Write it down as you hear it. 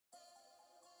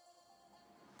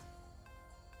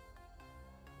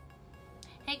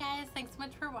Hey guys, thanks so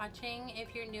much for watching.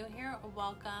 If you're new here,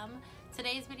 welcome.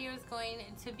 Today's video is going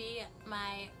to be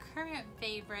my current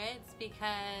favorites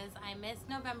because I missed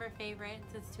November favorites.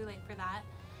 It's too late for that.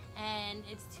 And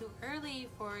it's too early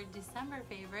for December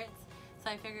favorites. So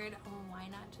I figured, why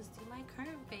not just do my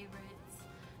current favorites?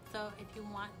 So if you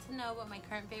want to know what my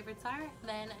current favorites are,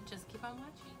 then just keep on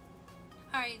watching.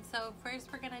 Alright, so first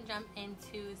we're going to jump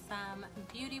into some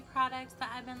beauty products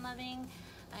that I've been loving.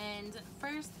 And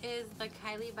first is the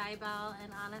Kylie Bybel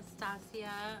and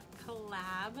Anastasia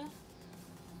collab.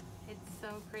 It's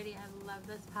so pretty. I love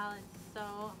this palette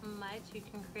so much. You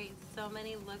can create so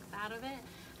many looks out of it.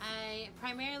 I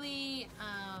primarily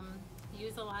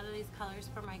use a lot of these colors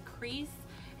for my crease,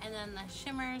 and then the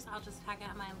shimmers I'll just pack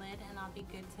out my lid and I'll be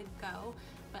good to go.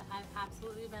 But I've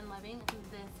absolutely been loving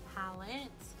this palette.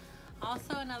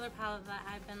 Also, another palette that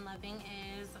I've been loving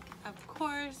is, of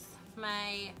course,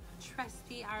 my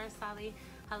trusty Araceli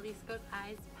Jalisco's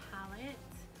Eyes palette.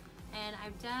 And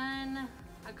I've done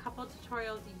a couple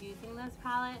tutorials using this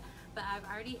palette, but I've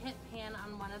already hit pan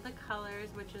on one of the colors,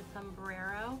 which is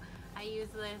Sombrero. I use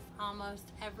this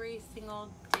almost every single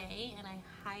day, and I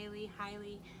highly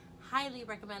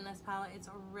recommend this palette. It's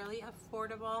really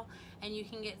affordable, and you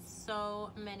can get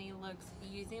so many looks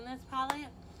using this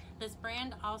palette. This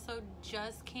brand also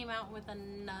just came out with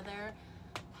another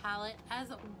palette as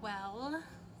well.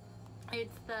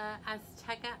 It's the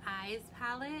Azteca Eyes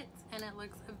palette, and it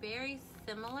looks very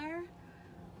similar,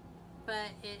 but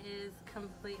it is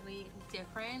completely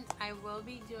different. I will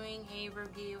be doing a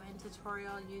review and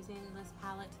tutorial using this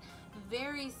palette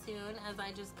very soon, as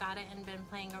I just got it and been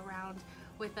playing around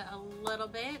with it a little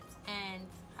bit, and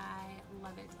I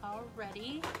love it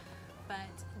already.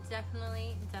 But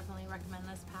definitely recommend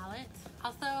this palette.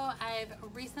 Also, I've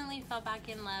recently fell back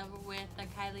in love with the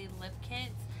Kylie lip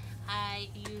kits. I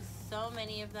use so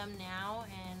many of them now,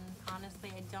 and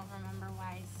honestly, I don't remember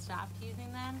why I stopped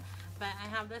using them. But I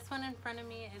have this one in front of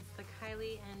me. It's the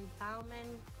Kylie and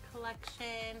Bauman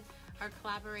collection, or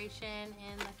collaboration,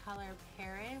 in the color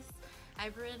Paris.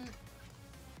 I've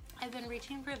been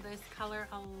reaching for this color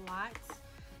a lot,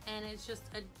 and it's just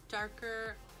a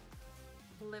darker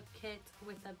lip kit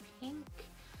with a pink.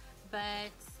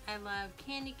 But I love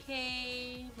Candy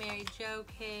K, Mary Jo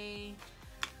K,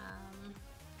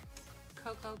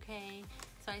 Coco K,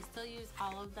 so I still use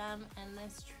all of them, and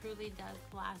this truly does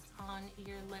last on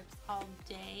your lips all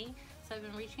day. So I've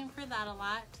been reaching for that a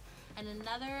lot. And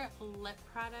another lip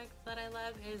product that I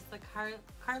love is the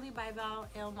Kylie Bybel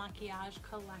Il Maquillage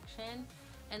collection,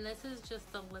 and this is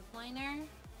just the lip liner,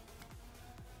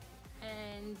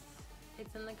 and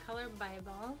it's in the color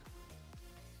Bybel.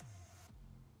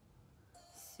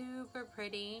 Super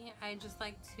pretty. I just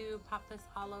like to pop this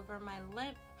all over my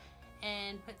lip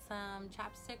and put some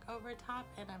chapstick over top,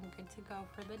 and I'm good to go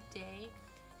for the day.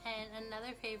 And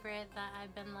another favorite that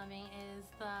I've been loving is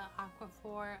the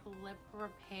Aquaphor Lip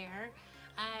Repair.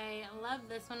 I love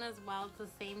this one as well. It's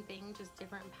the same thing, just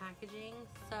different packaging.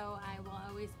 So I will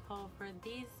always pull for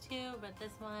these two, but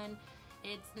this one,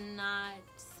 it's not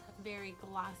very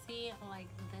glossy like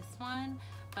this one,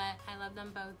 but I love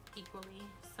them both equally.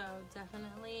 So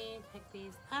definitely pick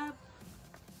these up.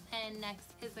 And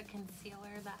next is a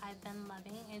concealer that I've been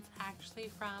loving. It's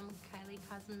actually from Kylie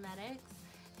Cosmetics,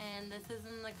 and this is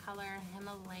in the color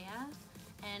Himalaya,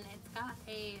 and it's got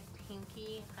a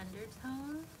pinky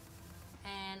undertone,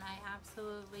 and I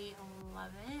absolutely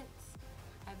love it.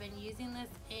 I've been using this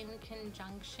in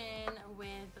conjunction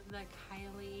with the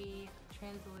Kylie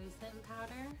translucent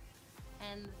powder,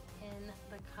 and in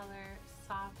the color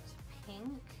Soft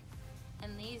Pink.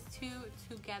 And these two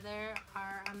together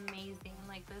are amazing.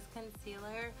 Like, this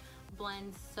concealer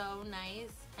blends so nice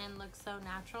and looks so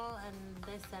natural, and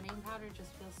this setting powder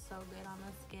just feels so good on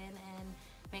the skin and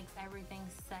makes everything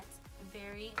set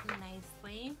very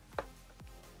nicely.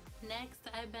 Next,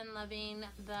 I've been loving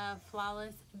the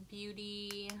Flawless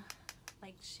Beauty,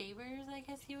 like, shavers, I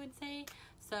guess you would say.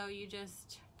 So you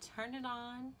just turn it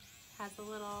on, has a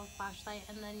little flashlight,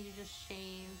 and then you just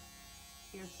shave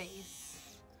your face.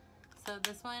 So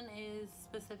this one is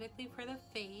specifically for the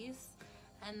face,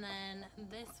 and then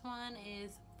this one is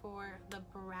for the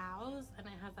brows, and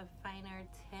it has a finer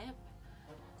tip.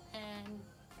 And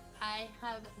I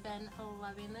have been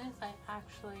loving this. I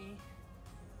actually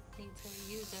need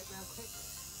to use it real quick,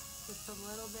 just a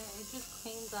little bit. It just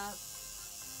cleans up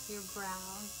your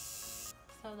brows,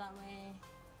 so that way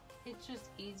it's just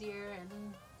easier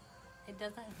and it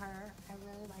doesn't hurt. I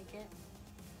really like it.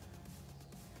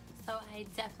 So I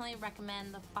definitely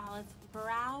recommend the Flawless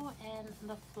Brow and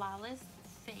the Flawless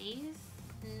Face.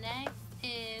 Next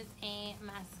is a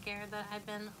mascara that I've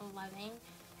been loving,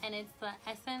 and it's the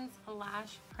Essence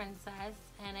Lash Princess,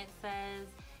 and it says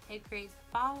it creates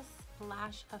false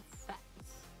lash effect.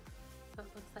 So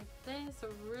it looks like this,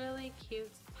 really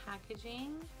cute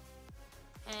packaging,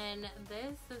 and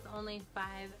this is only $5.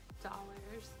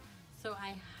 So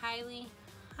I highly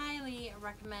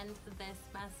recommend this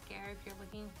mascara if you're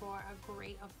looking for a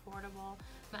great affordable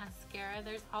mascara.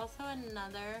 There's also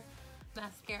another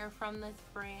mascara from this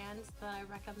brand that I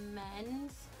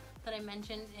recommend that I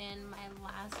mentioned in my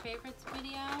last favorites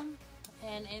video,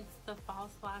 and it's the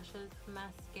False Lashes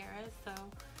mascara. So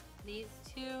these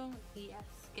two, yes,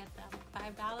 get them.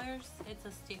 $5, it's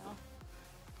a steal.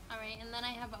 Alright, and then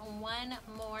I have one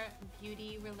more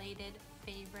beauty related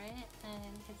favorite,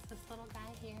 and it's this little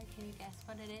guy here. Can you guess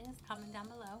what it is? Comment down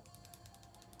below.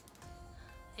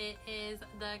 It is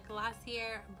the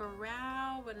Glossier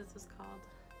Brow, what is this called?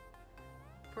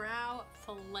 Brow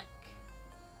Flick.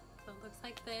 So it looks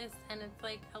like this, and it's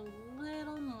like a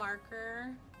little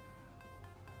marker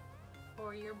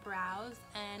for your brows,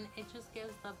 and it just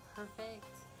gives the perfect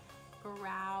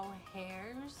brow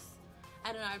hairs.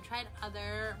 I don't know, I've tried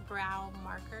other brow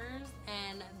markers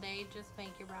and they just make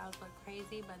your brows look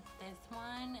crazy, but this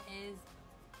one is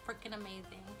freaking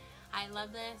amazing. I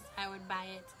love this. I would buy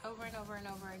it over and over and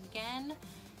over again,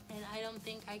 and I don't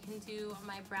think I can do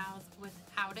my brows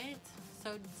without it,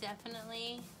 so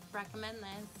definitely recommend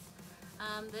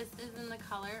this. This is in the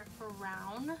color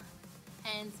Brown.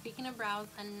 And speaking of brows,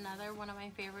 another one of my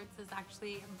favorites is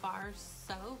actually bar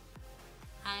soap.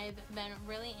 I've been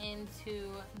really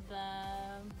into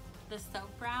the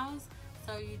soap brows.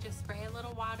 So you just spray a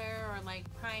little water or like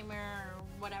primer or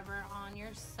whatever on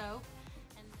your soap,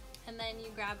 and then you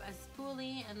grab a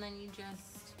spoolie, and then you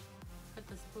just put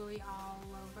the spoolie all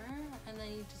over, and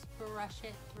then you just brush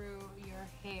it through your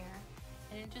hair,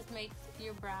 and it just makes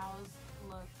your brows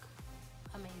look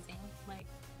amazing. Like,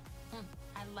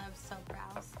 I love soap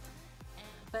brows.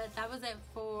 But that was it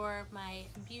for my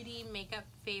beauty makeup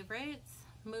favorites.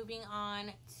 Moving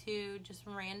on to just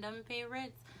random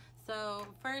favorites. So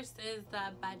first is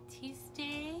the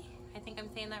Batiste, I think I'm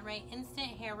saying that right, Instant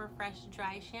Hair Refresh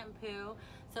Dry Shampoo.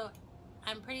 So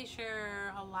I'm pretty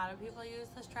sure a lot of people use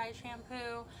this dry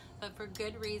shampoo, but for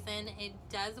good reason. It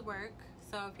does work.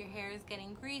 So if your hair is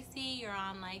getting greasy, you're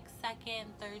on like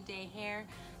second, third day hair,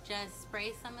 just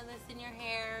spray some of this in your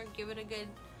hair, give it a good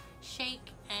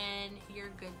shake, and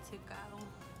you're good to go.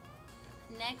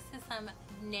 Next is some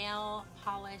nail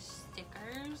polish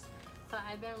stickers. So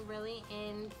I've been really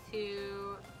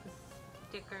into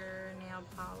sticker nail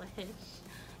polish.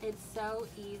 It's so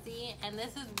easy, and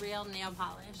this is real nail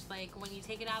polish. Like when you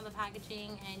take it out of the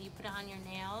packaging and you put it on your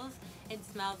nails, it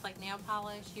smells like nail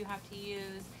polish. You have to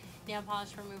use nail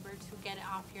polish remover to get it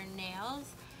off your nails,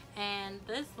 and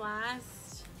this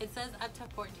lasts, it says up to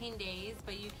 14 days,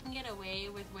 but you can get away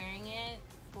with wearing it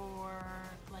for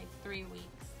like 3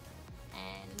 weeks,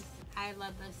 and I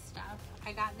love this stuff.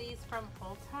 I got these from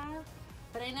Ulta,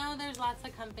 but I know there's lots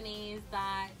of companies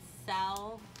that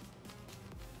sell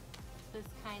this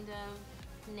kind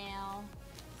of nail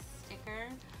sticker,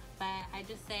 but I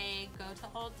just say go to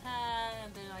Ulta.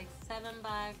 They're like $7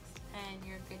 and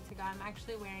you're good to go. I'm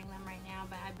actually wearing them right now,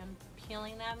 but I've been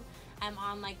peeling them. I'm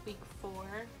on like week 4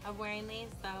 of wearing these,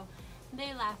 so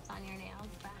they last on your nails.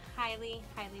 But highly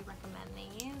recommend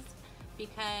these,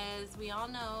 because we all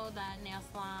know that nail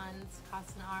salons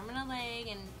cost an arm and a leg,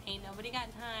 and ain't nobody got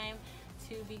time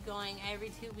to be going every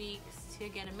 2 weeks to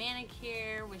get a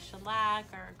manicure with shellac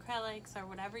or acrylics or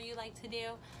whatever you like to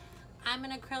do. I'm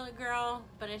an acrylic girl,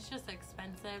 but it's just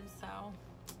expensive, so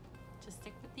just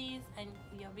stick with these and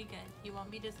you'll be good. You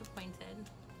won't be disappointed.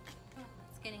 Oh,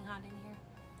 it's getting hot in here.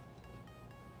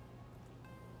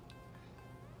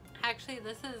 Actually,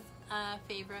 this is a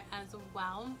favorite as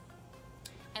well.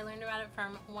 I learned about it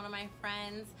from one of my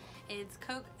friends. It's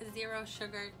Coke Zero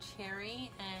Sugar Cherry,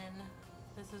 and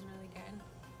this is really good.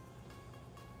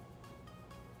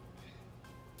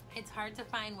 It's hard to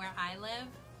find where I live,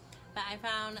 but I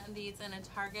found these in a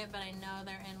Target, but I know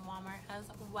they're in Walmart as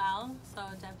well, so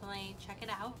definitely check it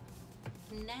out.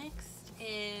 Next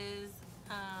is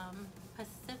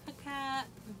Pacifica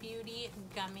Beauty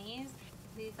Gummies.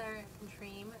 These are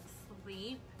Dream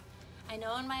Sleep. I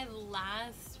know in my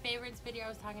last favorites video I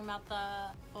was talking about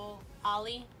the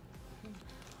Ollie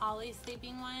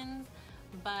sleeping ones,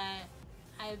 but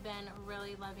I've been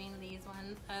really loving these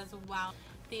ones as well.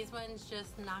 These ones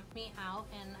just knock me out,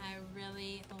 and I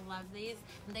really love these.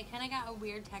 They kind of got a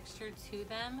weird texture to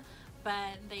them,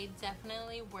 but they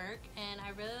definitely work, and I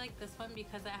really like this one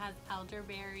because it has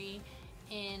elderberry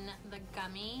in the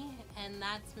gummy, and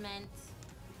that's meant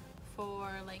for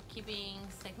like keeping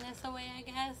sickness away, I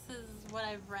guess, is what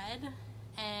I've read.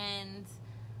 and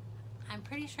I'm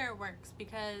pretty sure it works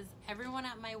because everyone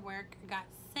at my work got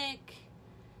sick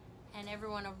and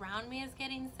everyone around me is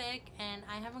getting sick, and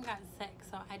I haven't got sick,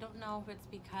 so I don't know if it's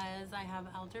because I have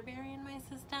elderberry in my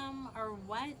system or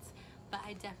what, but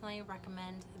I definitely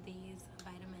recommend these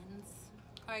vitamins.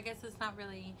 Or I guess it's not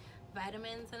really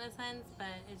vitamins in a sense, but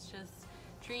it's just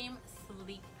dream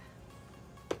sleep.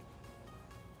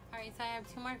 Alright, so I have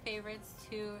 2 more favorites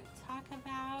to talk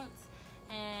about,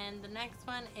 and the next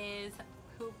one is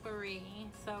Poopery.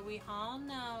 So we all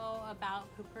know about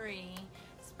Poopery,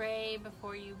 spray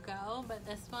before you go, but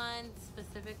this one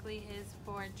specifically is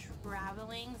for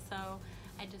traveling. So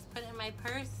I just put it in my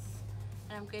purse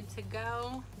and I'm good to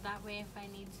go. That way if I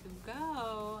need to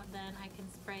go, then I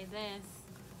can spray this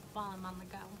while I'm on the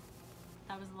go.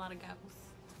 That was a lot of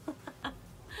goes.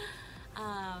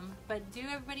 But do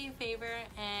everybody a favor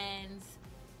and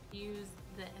use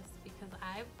this, because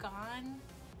I've gone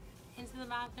into the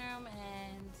bathroom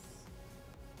and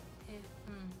it,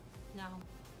 no.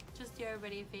 Just do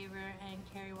everybody a favor and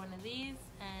carry one of these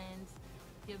and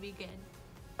you'll be good.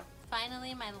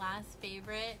 Finally, my last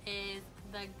favorite is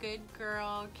the Good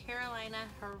Girl Carolina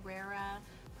Herrera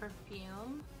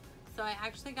perfume. So I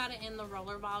actually got it in the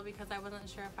rollerball because I wasn't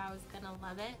sure if I was gonna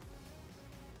love it.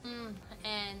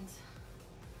 And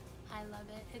I love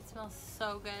it. It smells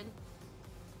so good.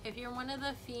 If you're one of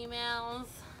the females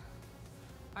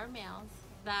or males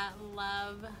that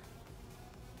love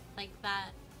like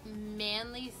that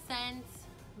manly scent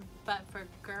but for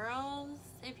girls,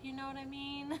 if you know what I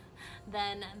mean,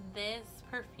 then this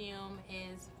perfume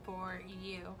is for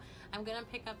you. I'm gonna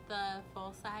pick up the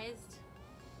full-sized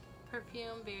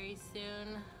perfume very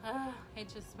soon. It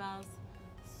just smells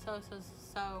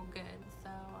so good, so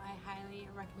I highly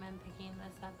recommend picking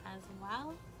this up as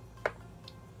well.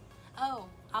 Oh,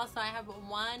 also I have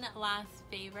one last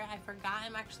favorite. I forgot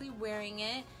I'm actually wearing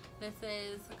it. This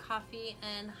is Coffee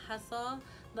and Hustle.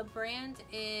 The brand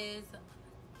is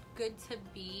Good to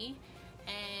Be,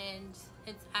 and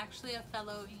it's actually a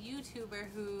fellow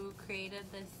YouTuber who created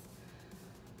this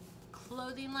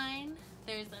clothing line.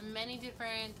 There's many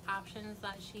different options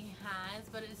that she has,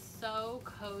 but it's so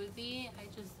cozy. I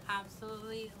just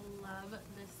absolutely love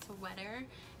this sweater. And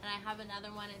I have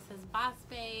another one, it says Boss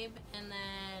Babe, and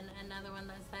then another one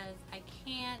that says I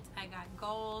can't, I got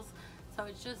goals. So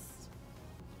it's just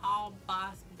all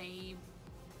Boss Babe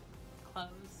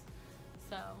clothes.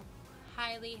 So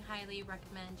highly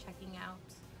recommend checking out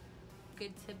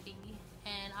Good to Be,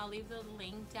 and I'll leave the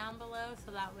link down below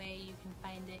so that way you can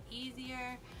find it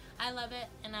easier. I love it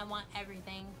and I want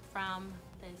everything from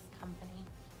this company.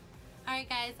 Alright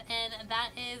guys, and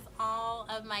that is all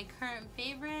of my current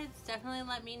favorites. Definitely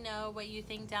let me know what you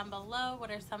think down below. What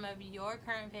are some of your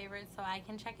current favorites so I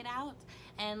can check it out,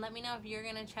 and let me know if you're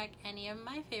gonna check any of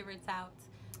my favorites out.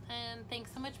 And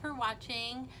thanks so much for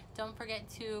watching. Don't forget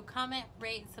to comment,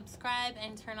 rate, subscribe,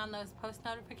 and turn on those post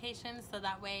notifications so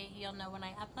that way you'll know when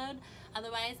I upload.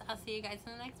 Otherwise, I'll see you guys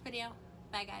in the next video.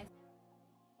 Bye guys.